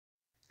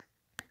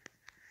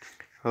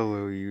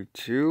Hello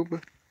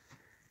YouTube,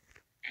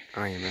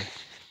 I am a,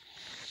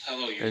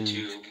 Hello and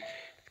YouTube.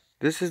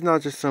 this is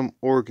not just some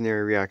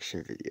ordinary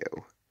reaction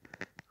video.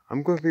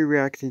 I'm going to be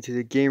reacting to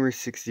the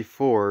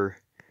Gamer64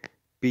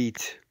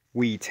 beat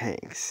Wii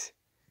Tanks,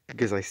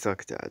 because I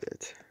sucked at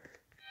it.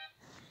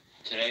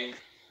 Today,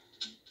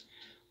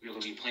 we're going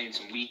to be playing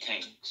some Wii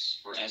Tanks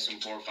for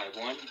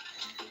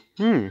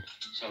SM451.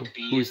 So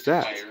B Who's is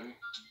that? fire.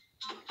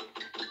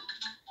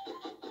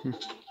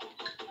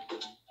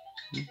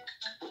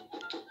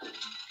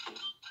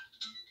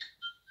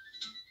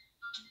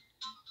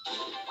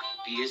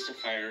 B is to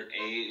fire,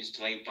 A is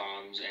to light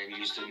bombs, and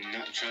use the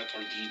nunchuck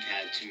or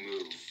D-pad to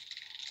move.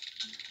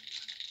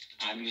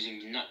 I'm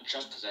using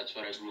nunchuck because that's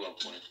what I grew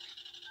up with.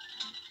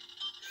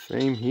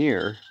 Same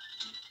here.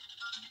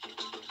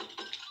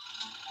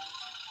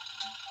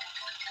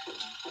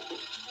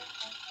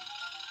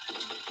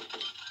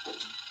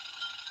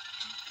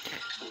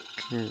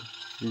 Here,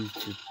 you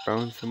just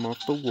bounce them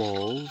off the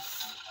walls.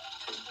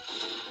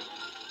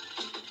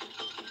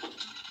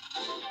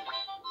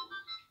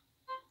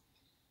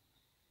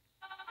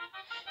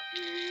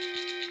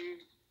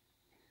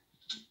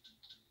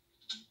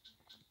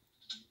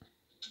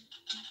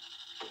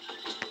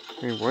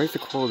 Hey, why is the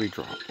quality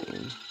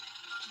dropping?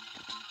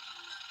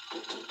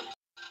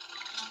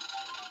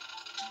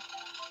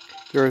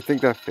 There, I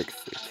think that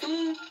fixed it.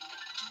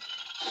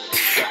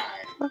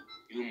 Die.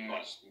 You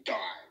must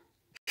die.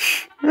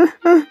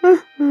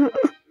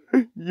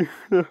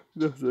 Yeah,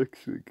 that's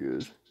actually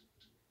good.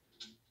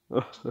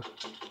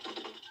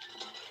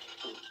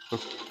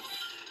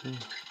 Okay.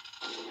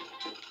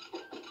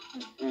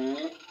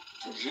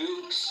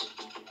 Jukes.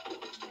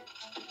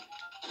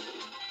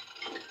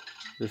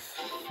 Just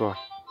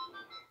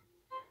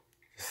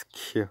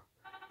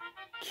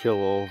kill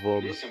all of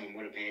them. This someone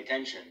would have paid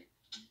attention.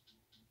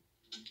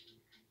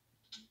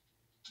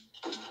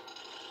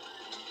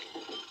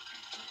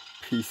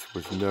 Peace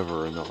was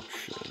never an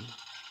option.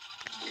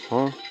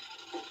 Huh?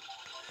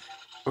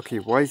 Okay,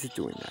 why is it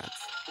doing that?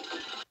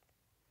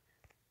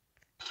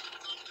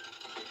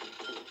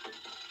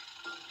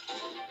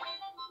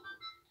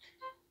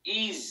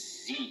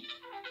 Easy.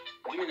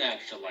 Win an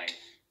extra life.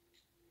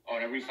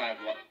 On every 5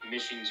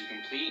 missions you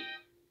complete,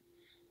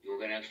 you'll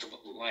get an extra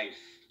life.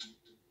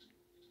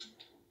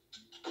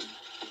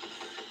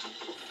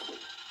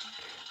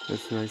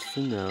 That's nice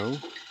to know.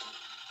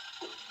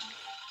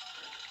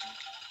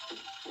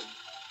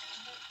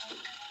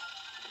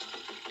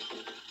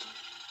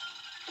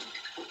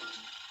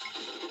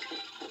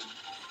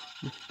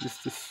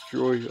 Just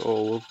destroy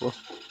all of them.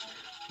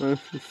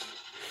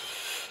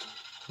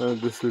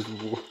 This is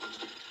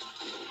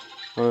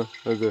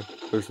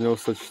there's no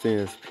such thing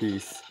as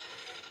peace.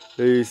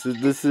 Hey, so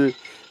this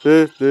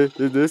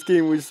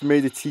game was just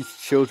made to teach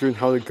children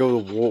how to go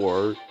to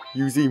war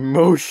using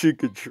motion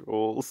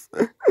controls.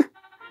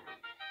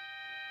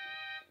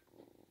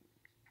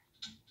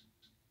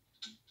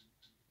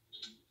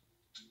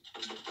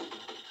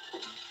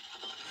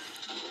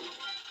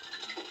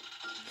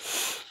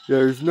 Yeah,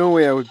 there's no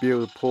way I would be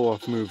able to pull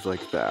off moves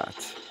like that.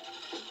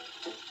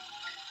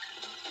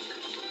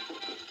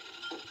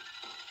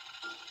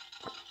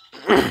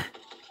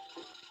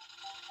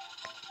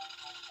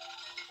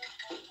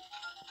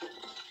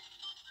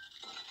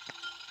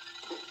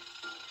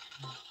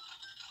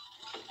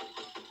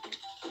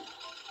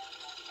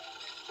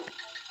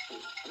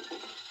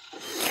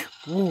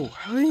 Whoa,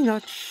 how did he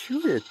not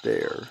shoot it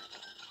there?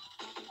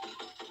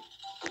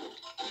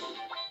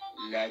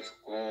 Let's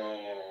go.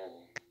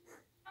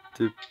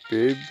 The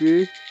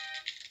baby?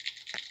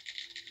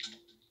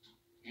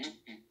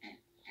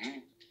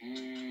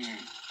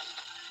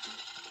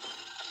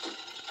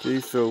 Okay,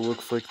 so it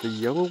looks like the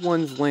yellow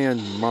ones land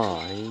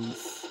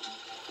mines.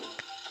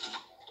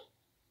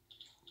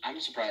 I'm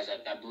surprised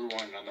at that blue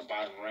one on the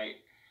bottom right.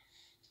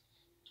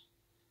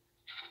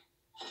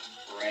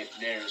 Right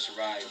there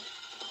survived.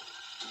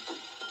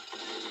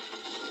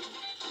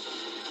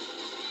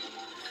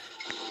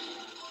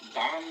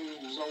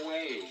 Bombs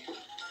away.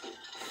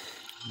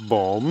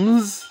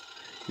 Bombs?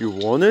 You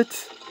want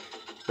it?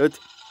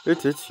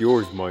 It's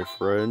yours, my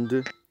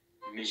friend.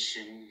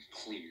 Mission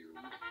cleared.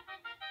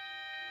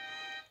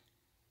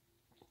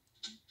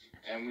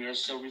 And we are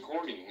still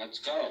recording. Let's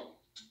go.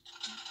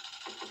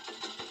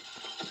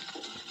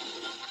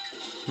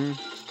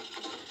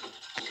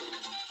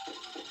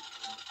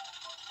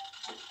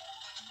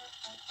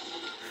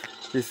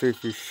 They say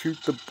if you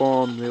shoot the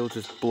bomb, they'll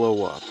just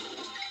blow up.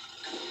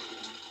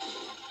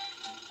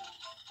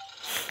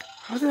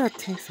 How did that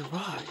tank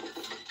survive?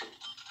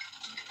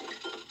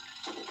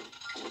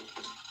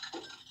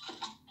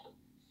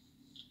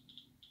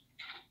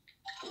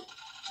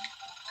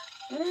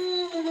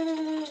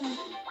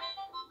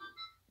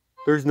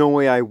 There's no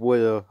way I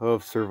would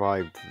have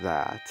survived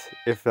that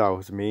if that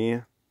was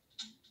me.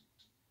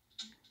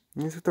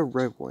 That's what the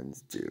red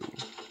ones do.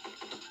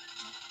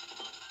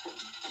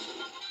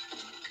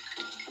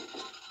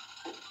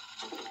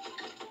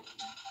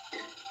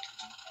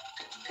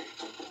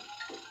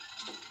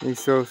 And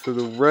so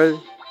the red,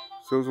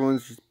 those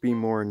ones just be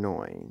more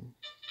annoying.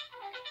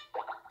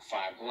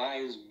 5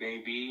 lives,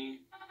 baby.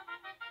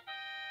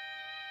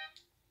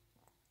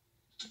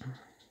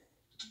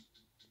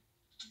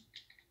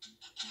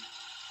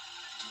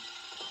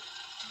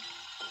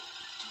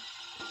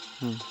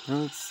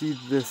 Let's see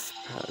this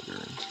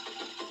pattern.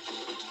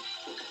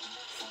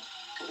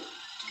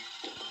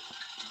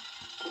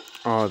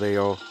 Oh, they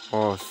all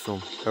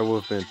awesome. That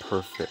would have been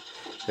perfect.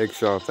 Big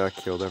shot if that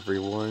killed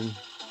everyone.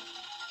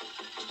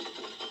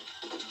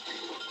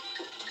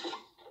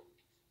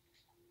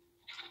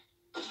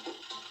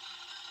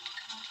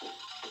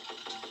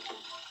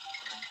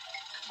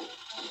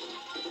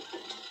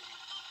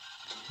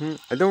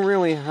 I don't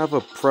really have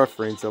a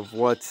preference of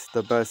what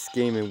the best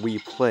game in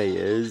Wii Play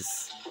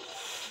is.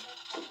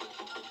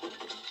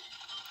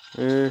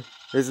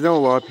 There's no a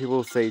lot of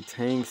people say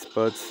tanks,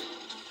 but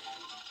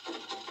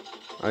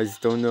I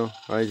just don't know.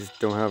 I just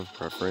don't have a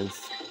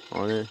preference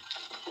on it.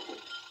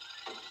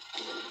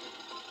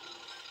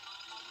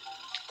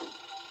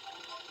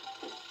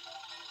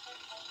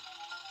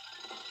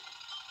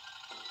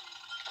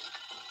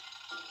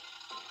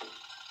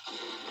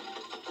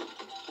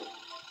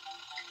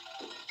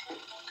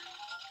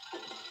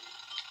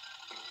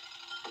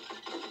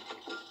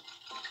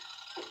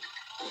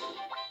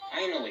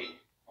 Finally,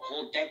 a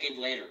whole decade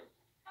later.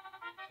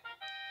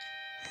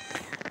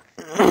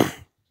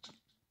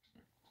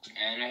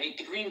 And I hate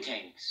the green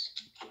tanks.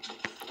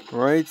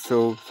 Right,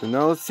 so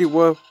now let's see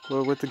what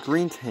the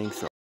green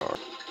tanks are.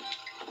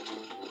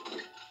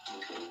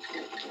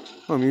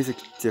 Oh,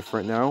 music's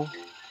different now.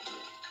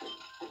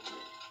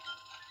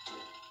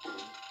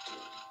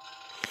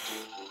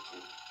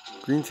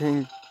 Green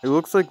tank. It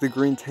looks like the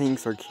green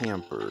tanks are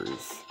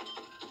campers.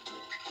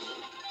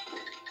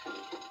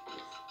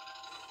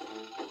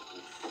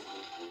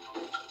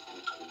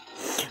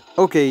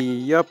 Okay,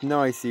 yep,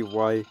 now I see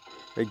why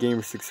the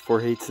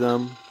Gamer64 hates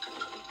them.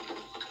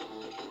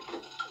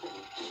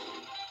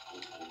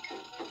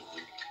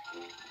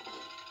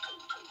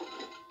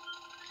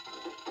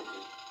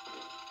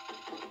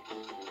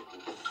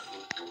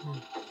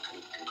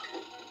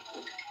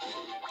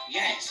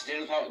 Yes,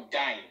 they without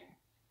dying.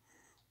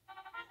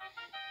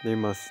 They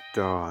must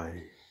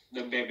die.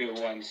 The baby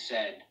once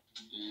said,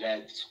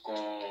 "Let's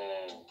go."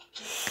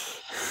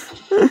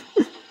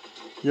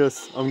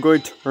 Yes, I'm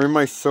going to turn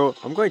myself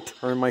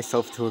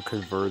to a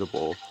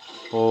convertible.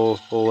 Oh,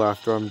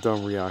 after I'm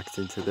done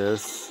reacting to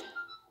this.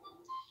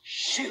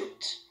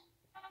 Shoot.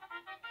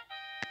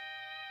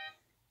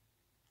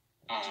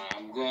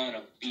 I'm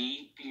gonna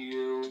beep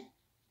you.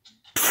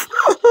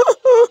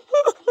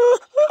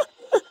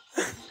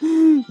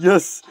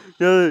 Yes,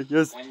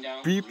 One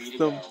down, beep 3 to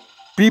them. go.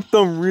 Beep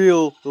them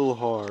real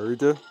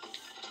hard.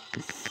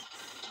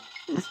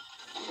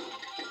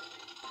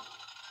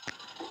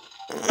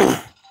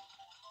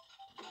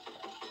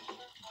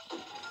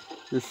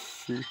 Just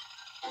see.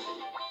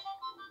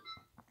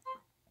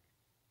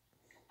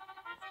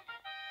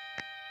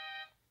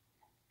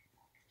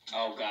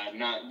 Oh god,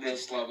 not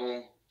this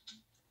level.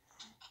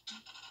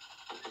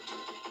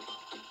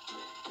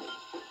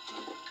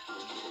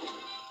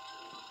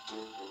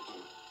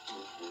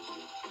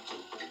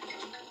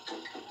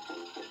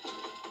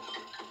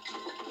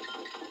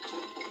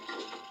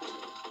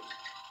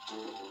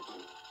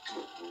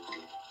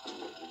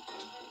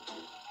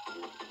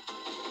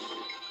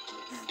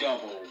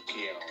 Double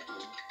kill.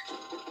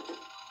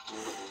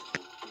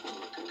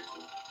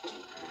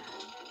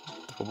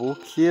 Double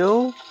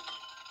kill?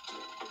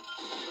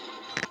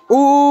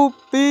 Oh,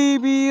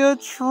 baby, a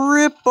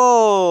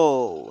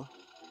triple!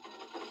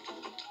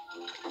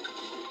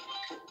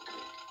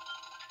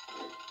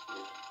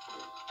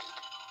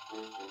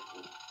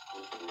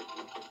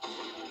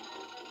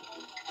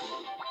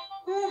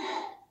 Whew.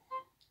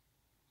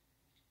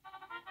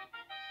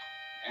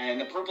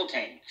 And the purple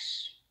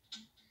tanks.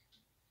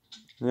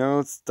 Now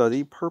let's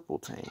study purple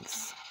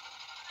tanks.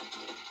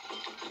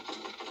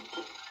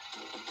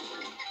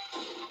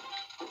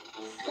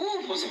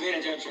 Ooh, wasn't paying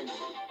attention.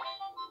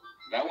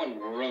 That went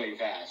really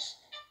fast.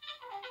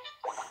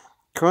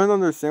 Couldn't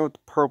understand what the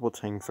purple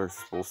tanks are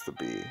supposed to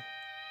be.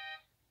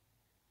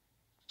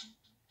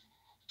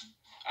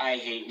 I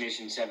hate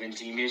Mission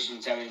 17.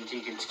 Mission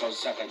 17 can go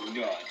suck a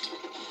nut.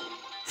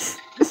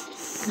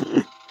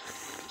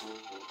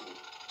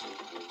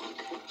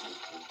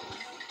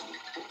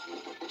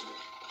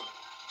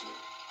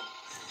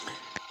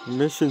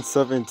 Mission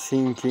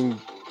 17 can, I'm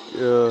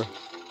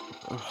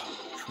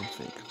trying to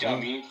think.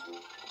 Dummy.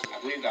 I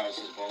believe that was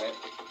his bullet.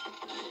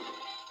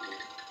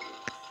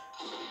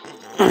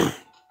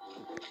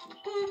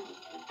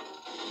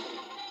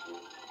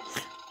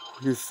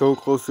 You're so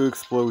close to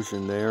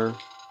explosion there.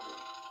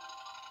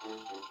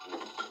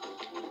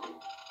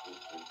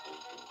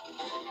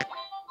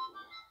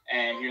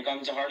 And here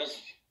comes the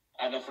hardest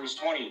out of the first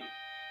 20.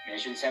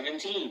 Mission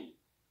 17.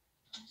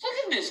 Look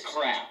at this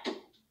crap.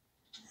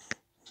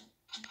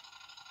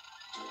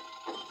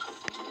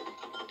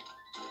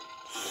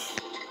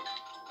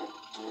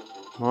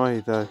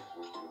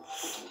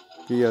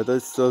 Yeah,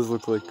 this does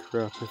look like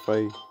crap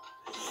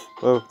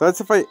well, that's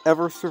if I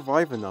ever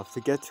survive enough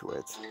to get to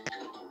it.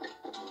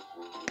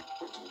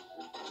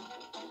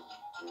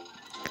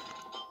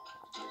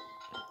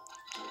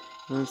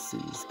 Let's see,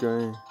 he's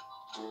going.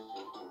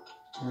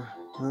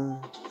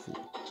 Let's see.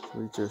 So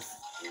we just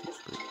switch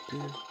right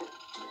there.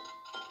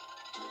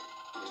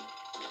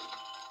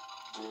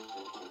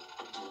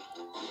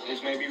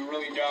 This may be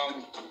really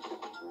dumb.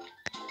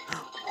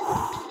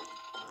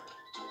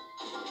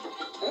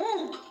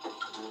 Ooh.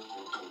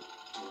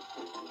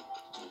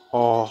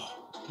 Oh,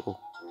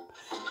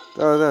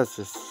 oh, that's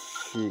just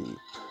cheap.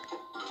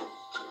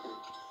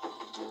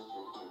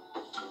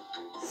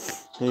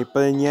 Hey,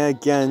 but then yet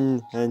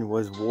again, and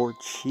was war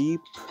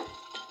cheap?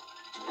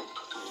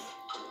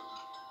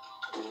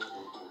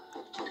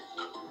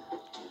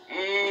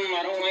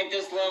 I don't like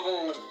this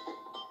level.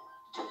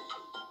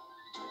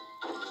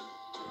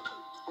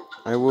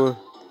 I would,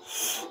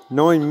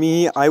 knowing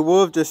me, I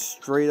would have just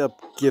straight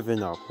up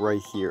given up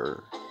right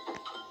here.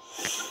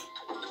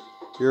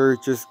 You're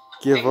just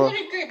give up.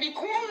 Be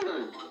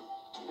cornered.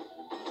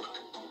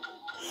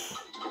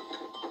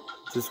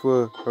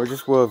 I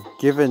just would have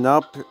given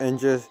up and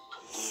just,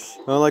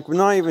 like,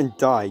 not even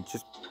die.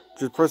 Just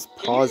press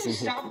pause and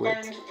hit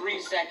quit. Can you stop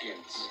 3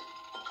 seconds?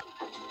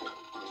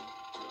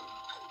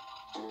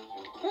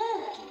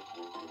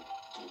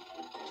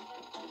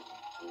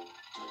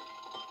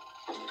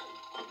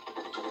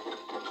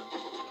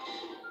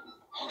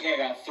 Okay, I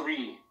got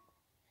 3.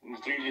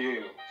 3 to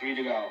do. 3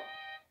 to go.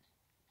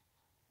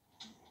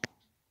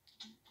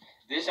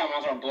 This time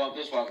I'm not gonna blow up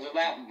this one because of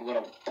that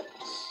little.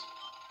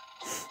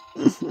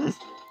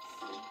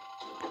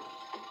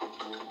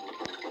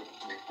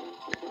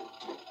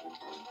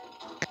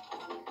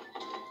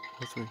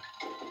 This way.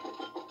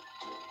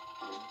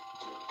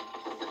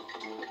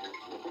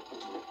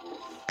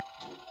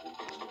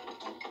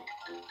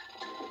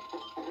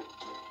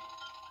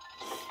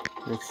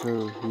 Make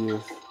sure he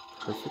is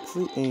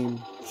perfectly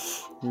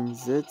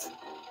aims it.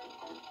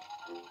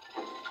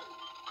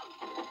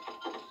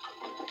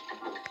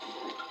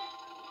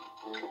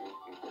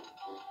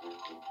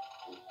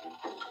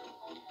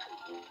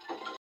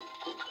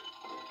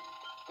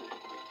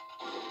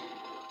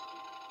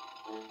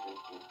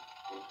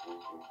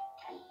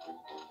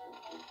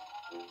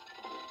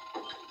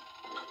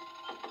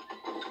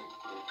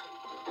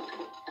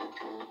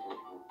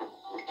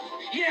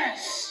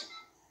 Yes!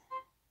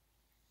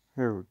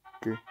 There we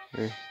go.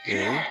 There.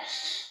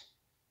 Yes!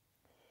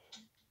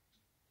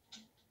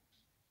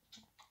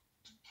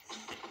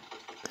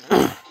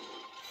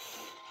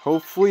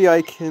 Hopefully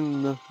I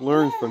can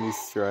learn from these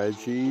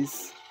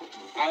strategies.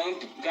 I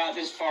only got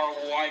this far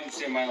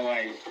once in my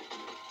life.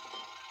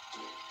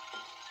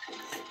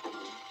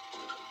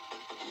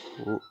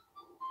 Oh.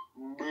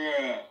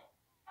 Bruh.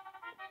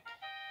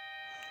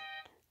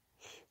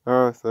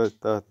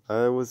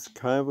 That was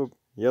kind of a,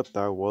 yep,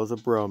 that was a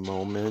bro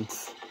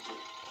moment.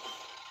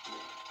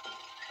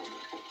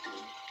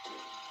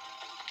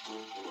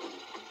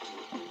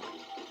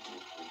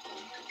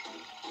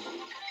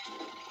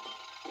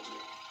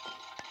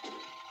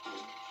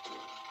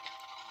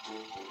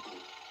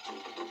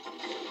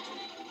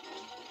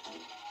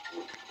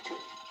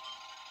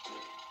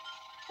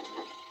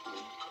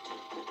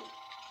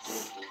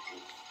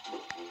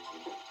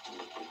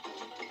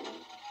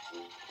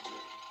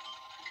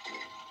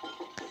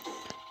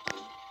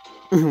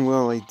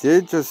 Well, I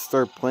did just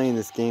start playing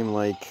this game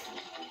like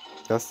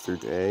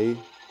yesterday.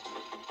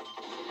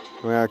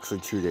 Well, actually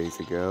 2 days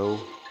ago.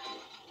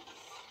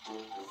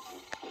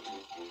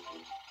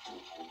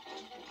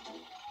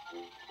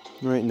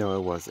 Wait, no,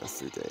 it was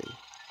yesterday.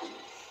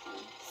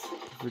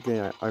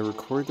 Forget, I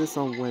record this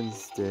on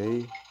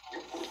Wednesday.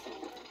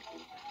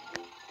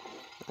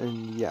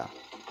 And yeah.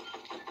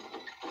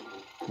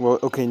 Well,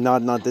 okay,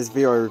 not this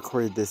video, I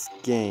recorded this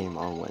game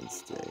on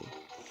Wednesday.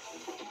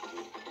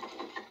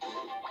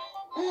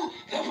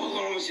 That balloon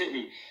almost hit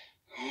me.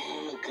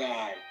 Oh,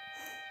 God.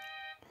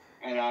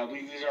 And I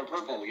believe these are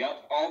purple.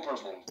 Yep, all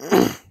purple.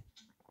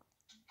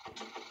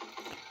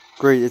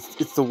 Great, it's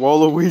the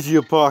Waluigi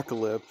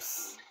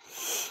apocalypse.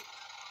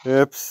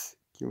 Oops.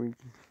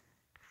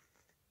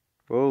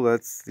 Well,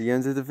 that's the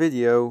end of the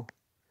video.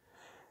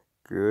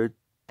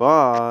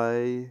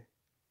 Goodbye.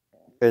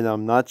 And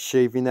I'm not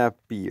shaving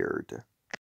that beard.